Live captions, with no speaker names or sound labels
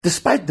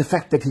Despite the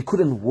fact that he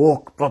couldn't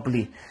walk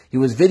properly, he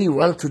was very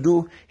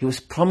well-to-do, he was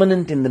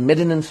prominent in the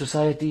Medinan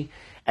society,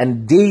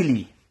 and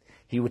daily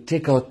he would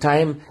take out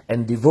time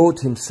and devote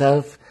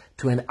himself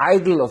to an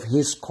idol of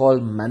his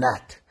called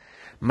Manat.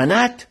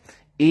 Manat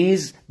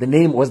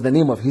was the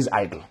name of his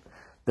idol.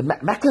 The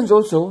Meccans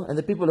also, and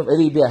the people of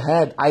Arabia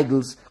had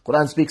idols.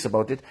 Quran speaks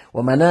about it.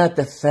 وَمَنَاتَ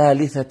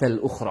الثَّالِثَةَ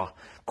الْأُخْرَى,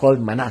 called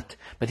Manat.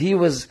 But he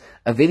was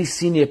a very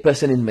senior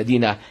person in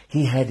Medina.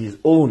 He had his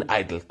own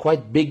idol,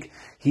 quite big.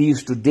 He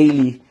used to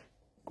daily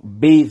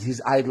bathe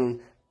his idol,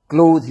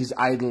 clothe his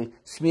idol,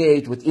 smear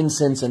it with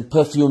incense and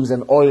perfumes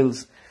and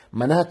oils.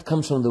 Manat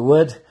comes from the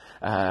word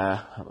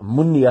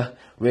munya,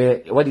 where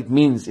what it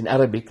means in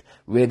Arabic,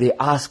 where they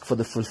ask for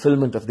the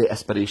fulfillment of their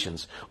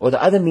aspirations. Or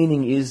the other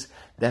meaning is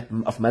that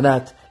of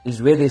Manat is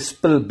where they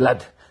spill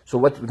blood. So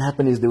what would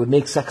happen is they would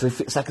make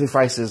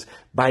sacrifices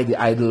by the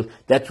idol.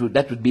 That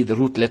would be the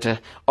root letter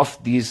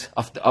of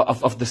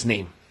this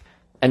name.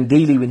 And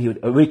daily when he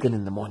would awaken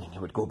in the morning, he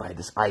would go by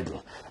this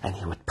idol and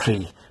he would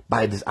pray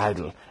by this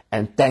idol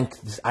and thank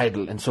this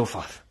idol and so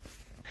forth.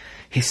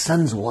 His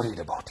sons worried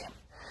about him.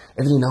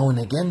 Every now and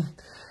again,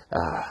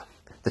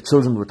 the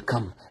children would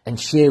come and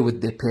share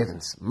with their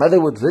parents. Mother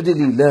would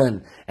readily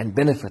learn and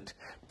benefit,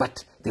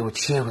 but they would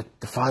share with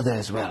the father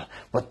as well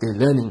what they're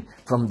learning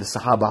from the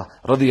Sahaba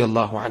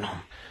radiyallahu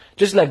anhum.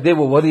 Just like they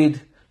were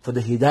worried for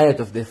the hidayat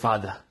of their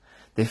father.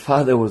 Their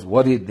father was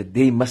worried that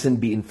they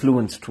mustn't be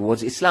influenced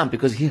towards Islam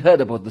because he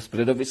heard about the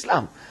spread of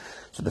Islam.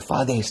 So the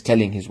father is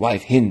telling his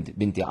wife Hind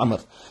binti Amr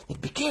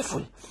that be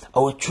careful,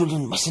 our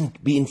children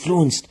mustn't be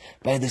influenced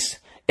by this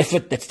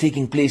effort that's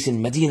taking place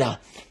in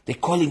Medina. They're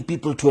calling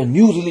people to a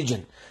new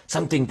religion,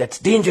 something that's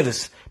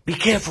dangerous. Be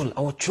careful,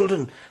 our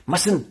children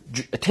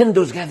mustn't attend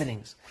those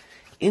gatherings.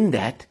 In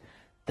that,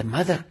 the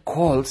mother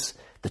calls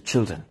the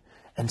children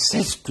and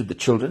says to the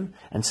children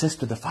and says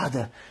to the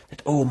father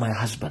that, oh my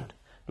husband,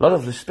 a lot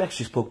of respect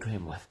she spoke to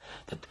him with,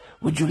 that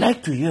would you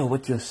like to hear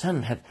what your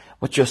sons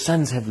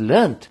have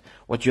learnt,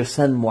 what your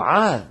son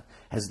Mu'adh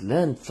has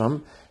learned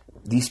from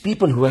these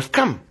people who have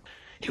come?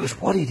 He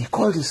was worried. He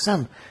called his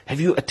son. Have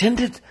you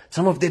attended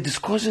some of their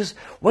discourses?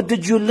 What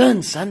did you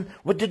learn, son?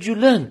 What did you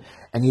learn?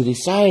 And he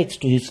recites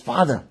to his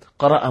father,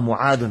 قَرَأَ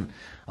مُعَادٌ.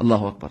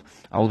 Allahu Akbar.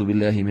 أعوذ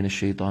بالله من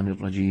الشيطان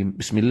الرجيم.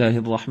 بسم الله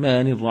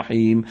الرحمن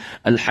الرحيم.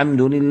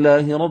 الحمد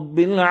لله رب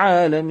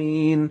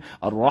العالمين.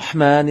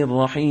 الرحمن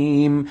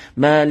الرحيم.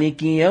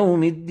 مالك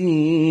يوم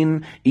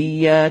الدين.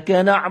 إياك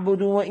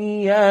نعبد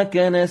وإياك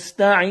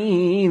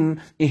نستعين.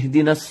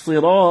 اهدنا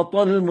الصراط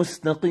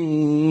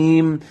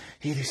المستقيم.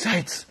 He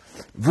recites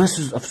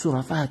verses of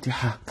Surah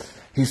Fatiha.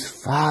 His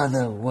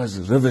father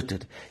was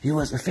riveted. He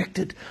was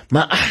affected.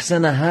 ما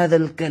أحسن هذا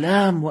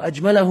الكلام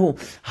وأجمله.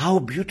 How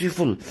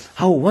beautiful,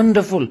 how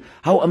wonderful,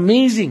 how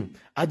amazing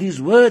are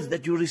these words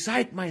that you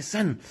recite, my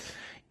son.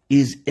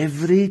 Is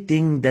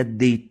everything that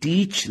they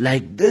teach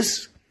like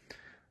this?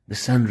 The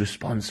son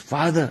responds,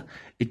 Father,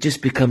 it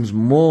just becomes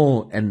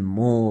more and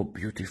more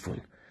beautiful.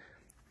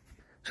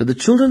 So the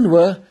children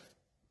were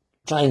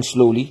trying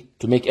slowly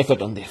to make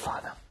effort on their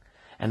father.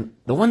 And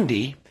the one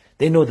day,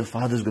 they know the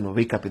father's going to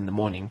wake up in the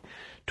morning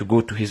to go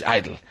to his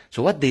idol.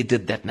 So what they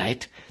did that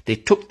night, they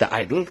took the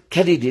idol,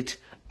 carried it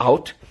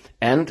out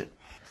and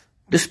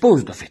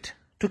disposed of it.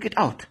 Took it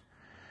out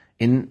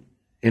in,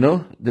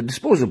 the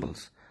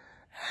disposables.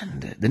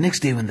 And the next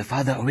day when the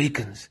father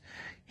awakens,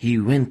 he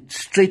went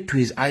straight to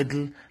his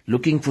idol,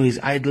 looking for his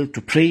idol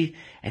to pray,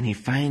 and he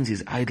finds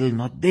his idol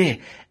not there.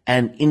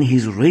 And in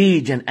his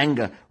rage and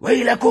anger,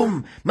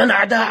 وَيْلَكُمْ مَنْ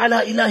عَدَى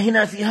عَلَىٰ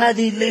إِلَهِنَا فِي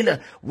هَذِهِ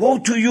اللَّيْلَةِ. Woe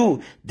to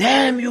you,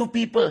 damn you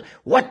people,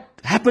 what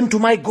happened to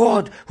my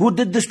God? Who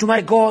did this to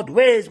my God?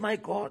 Where is my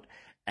God?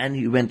 And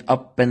he went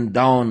up and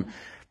down,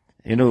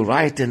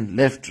 right and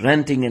left,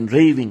 ranting and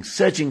raving,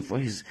 searching for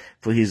his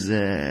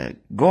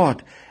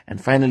God.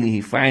 And finally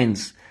he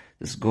finds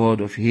this God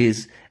of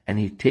his, and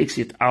he takes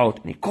it out,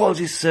 and he calls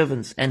his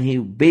servants, and he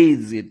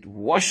bathes it,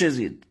 washes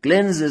it,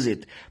 cleanses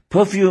it,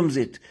 perfumes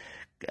it,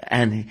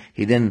 and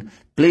he then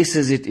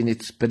places it in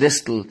its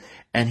pedestal,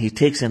 and he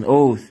takes an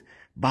oath,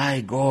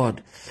 by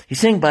God. He's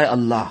saying, by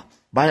Allah,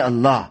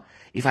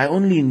 if I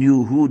only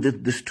knew who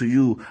did this to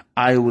you,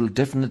 I will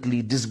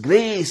definitely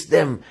disgrace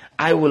them,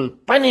 I will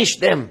punish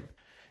them.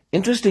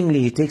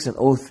 Interestingly, he takes an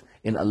oath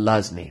in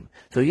Allah's name.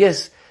 So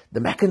yes, the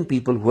Meccan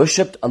people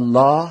worshipped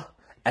Allah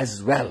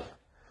as well.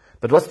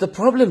 But what's the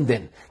problem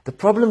then? The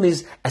problem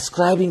is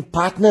ascribing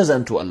partners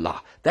unto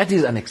Allah. That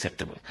is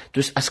unacceptable.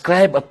 To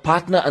ascribe a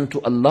partner unto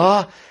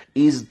Allah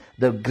is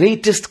the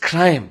greatest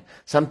crime,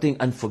 something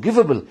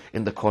unforgivable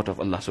in the court of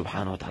Allah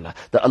subhanahu wa ta'ala.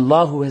 The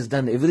Allah who has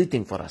done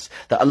everything for us,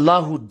 the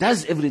Allah who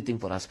does everything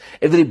for us.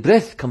 Every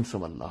breath comes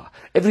from Allah.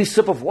 Every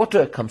sip of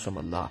water comes from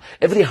Allah.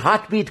 Every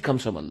heartbeat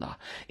comes from Allah.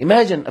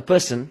 Imagine a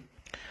person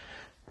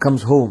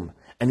comes home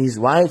and his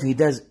wife he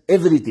does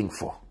everything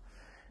for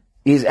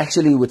is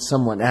actually with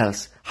someone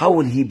else. How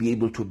will he be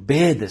able to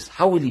bear this?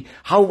 How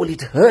will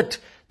it hurt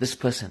this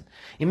person?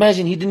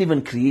 Imagine he didn't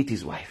even create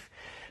his wife.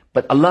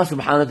 But Allah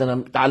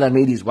subhanahu wa ta'ala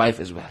made his wife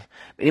as well.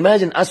 But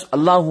imagine us,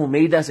 Allah who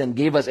made us and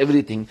gave us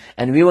everything,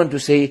 and we want to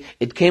say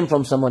it came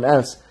from someone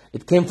else.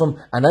 It came from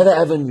another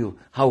avenue.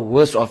 How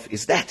worse off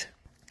is that?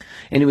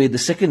 Anyway, the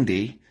second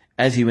day,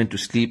 as he went to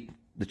sleep,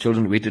 the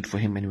children waited for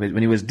him. And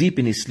when he was deep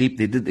in his sleep,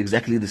 they did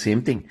exactly the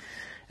same thing.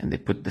 And they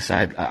put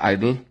the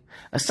idol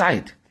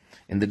aside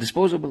in the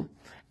disposable.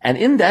 And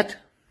in that,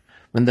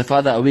 when the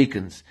father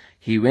awakens,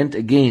 he went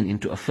again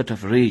into a fit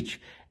of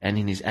rage, and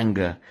in his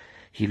anger,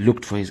 he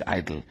looked for his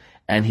idol,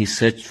 and he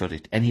searched for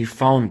it, and he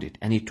found it,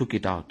 and he took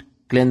it out,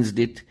 cleansed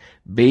it,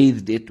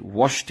 bathed it,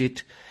 washed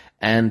it,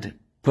 and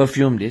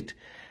perfumed it,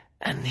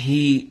 and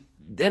he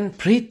then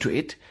prayed to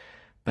it,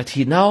 but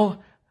he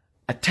now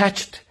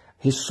attached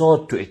his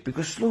sword to it,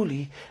 because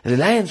slowly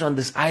reliance on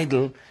this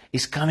idol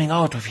is coming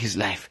out of his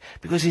life,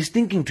 because he's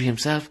thinking to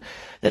himself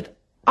that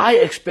I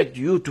expect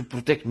you to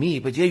protect me,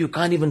 but here you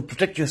can't even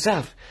protect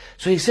yourself.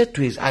 So he said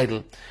to his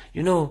idol,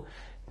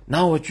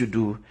 now what you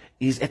do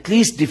is at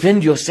least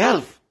defend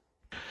yourself.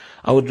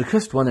 I would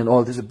request one and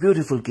all, there's a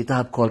beautiful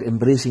kitab called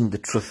Embracing the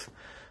Truth.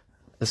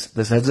 This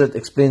Hazrat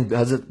explained,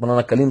 Hazrat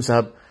Maulana Kalim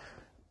Sahab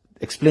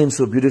explains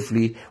so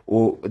beautifully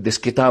this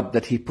kitab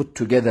that he put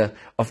together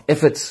of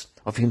efforts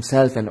of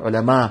himself and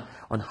ulama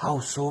on how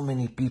so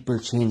many people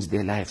changed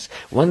their lives.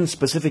 One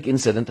specific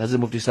incident, Hazrat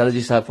Mufti Salaji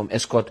Sahab from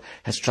Escort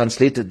has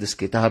translated this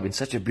kitab in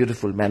such a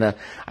beautiful manner.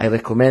 I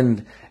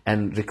recommend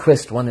and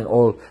request one and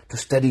all to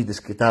study this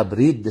kitab,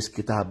 read this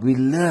kitab. We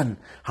learn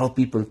how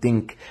people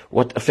think,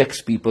 what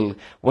affects people,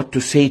 what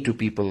to say to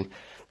people.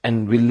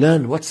 And we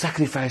learn what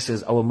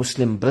sacrifices our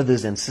Muslim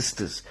brothers and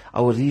sisters,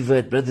 our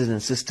revered brothers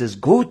and sisters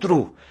go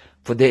through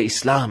for their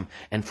Islam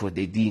and for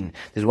their deen.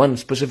 There's one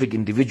specific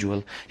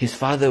individual, his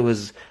father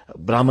was a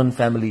Brahmin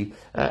family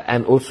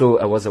and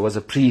also was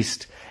a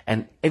priest,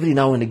 and every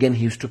now and again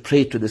he used to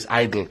pray to this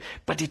idol,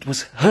 but it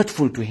was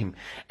hurtful to him,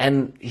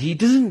 and he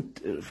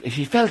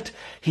felt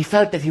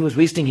that he was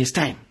wasting his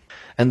time.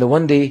 And the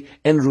one day,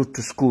 en route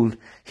to school,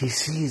 he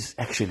sees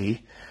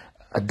actually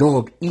a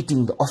dog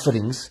eating the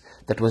offerings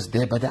that was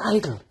there by the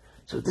idol.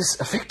 So this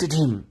affected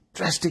him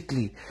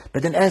drastically.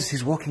 But then as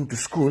he's walking to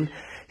school,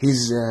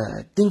 he's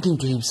thinking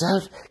to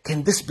himself,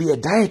 can this be a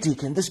deity?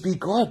 Can this be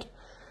God?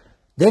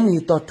 Then he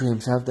thought to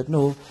himself that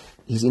no,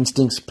 his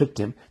instincts pricked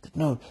him, that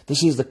no,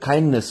 this is the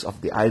kindness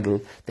of the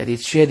idol, that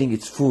it's sharing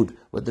its food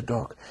with the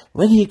dog.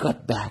 When he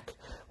got back,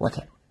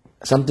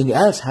 something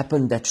else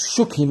happened that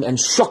shook him and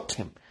shocked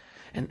him.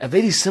 And a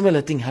very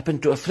similar thing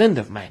happened to a friend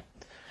of mine,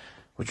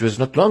 which was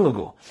not long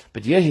ago.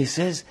 But here he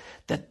says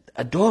that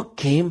a dog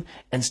came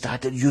and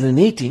started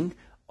urinating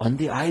on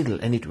the idol,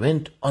 and it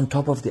went on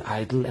top of the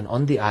idol and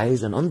on the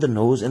eyes and on the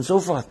nose and so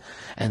forth.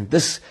 And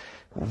this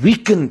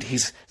weakened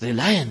his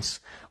reliance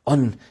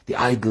on the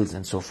idols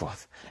and so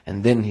forth.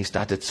 And then he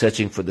started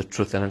searching for the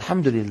truth, and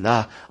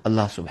alhamdulillah,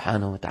 Allah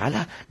subhanahu wa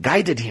ta'ala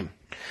guided him.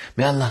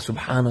 May Allah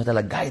subhanahu wa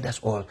ta'ala guide us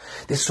all.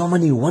 There's so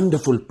many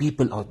wonderful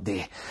people out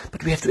there,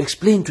 but we have to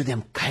explain to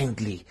them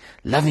kindly,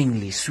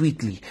 lovingly,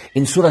 sweetly.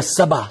 In Surah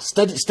Sabah,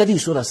 study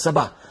Surah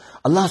Sabah.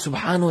 Allah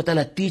subhanahu wa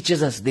ta'ala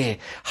teaches us there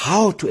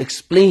how to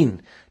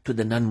explain to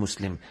the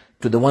non-Muslim,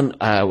 to the one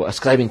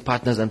ascribing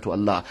partners unto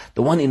Allah,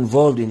 the one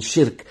involved in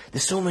shirk.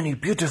 There's so many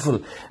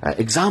beautiful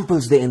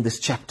examples there in this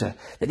chapter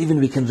that even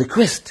we can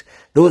request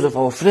those of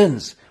our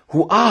friends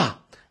who are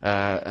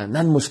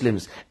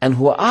non-Muslims and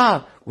who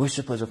are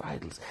worshippers of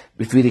idols.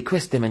 If we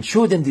request them and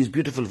show them these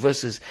beautiful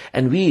verses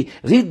and we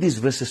read these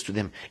verses to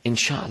them,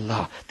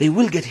 inshallah, they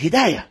will get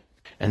hidayah.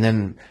 And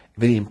then,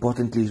 very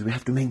importantly, is we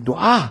have to make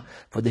dua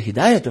for the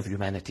hidayat of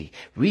humanity.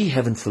 We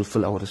haven't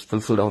fulfilled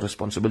our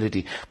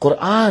responsibility.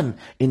 Quran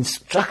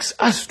instructs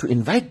us to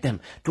invite them,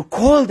 to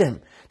call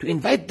them, to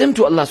invite them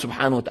to Allah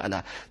subhanahu wa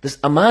ta'ala. This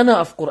amana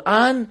of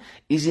Quran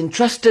is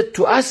entrusted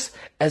to us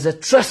as a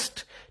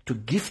trust to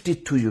gift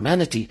it to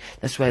humanity.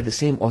 That's why the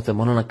same author,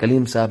 Maulana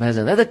Kalim Sahab, has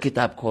another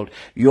kitab called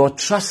Your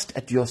Trust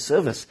at Your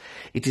Service.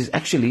 It is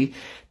actually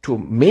to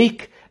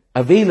make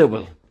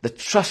available the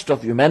trust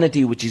of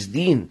humanity, which is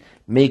deen,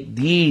 make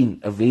deen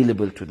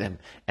available to them.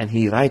 And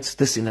he writes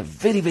this in a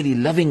very, very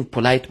loving,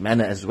 polite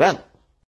manner as well.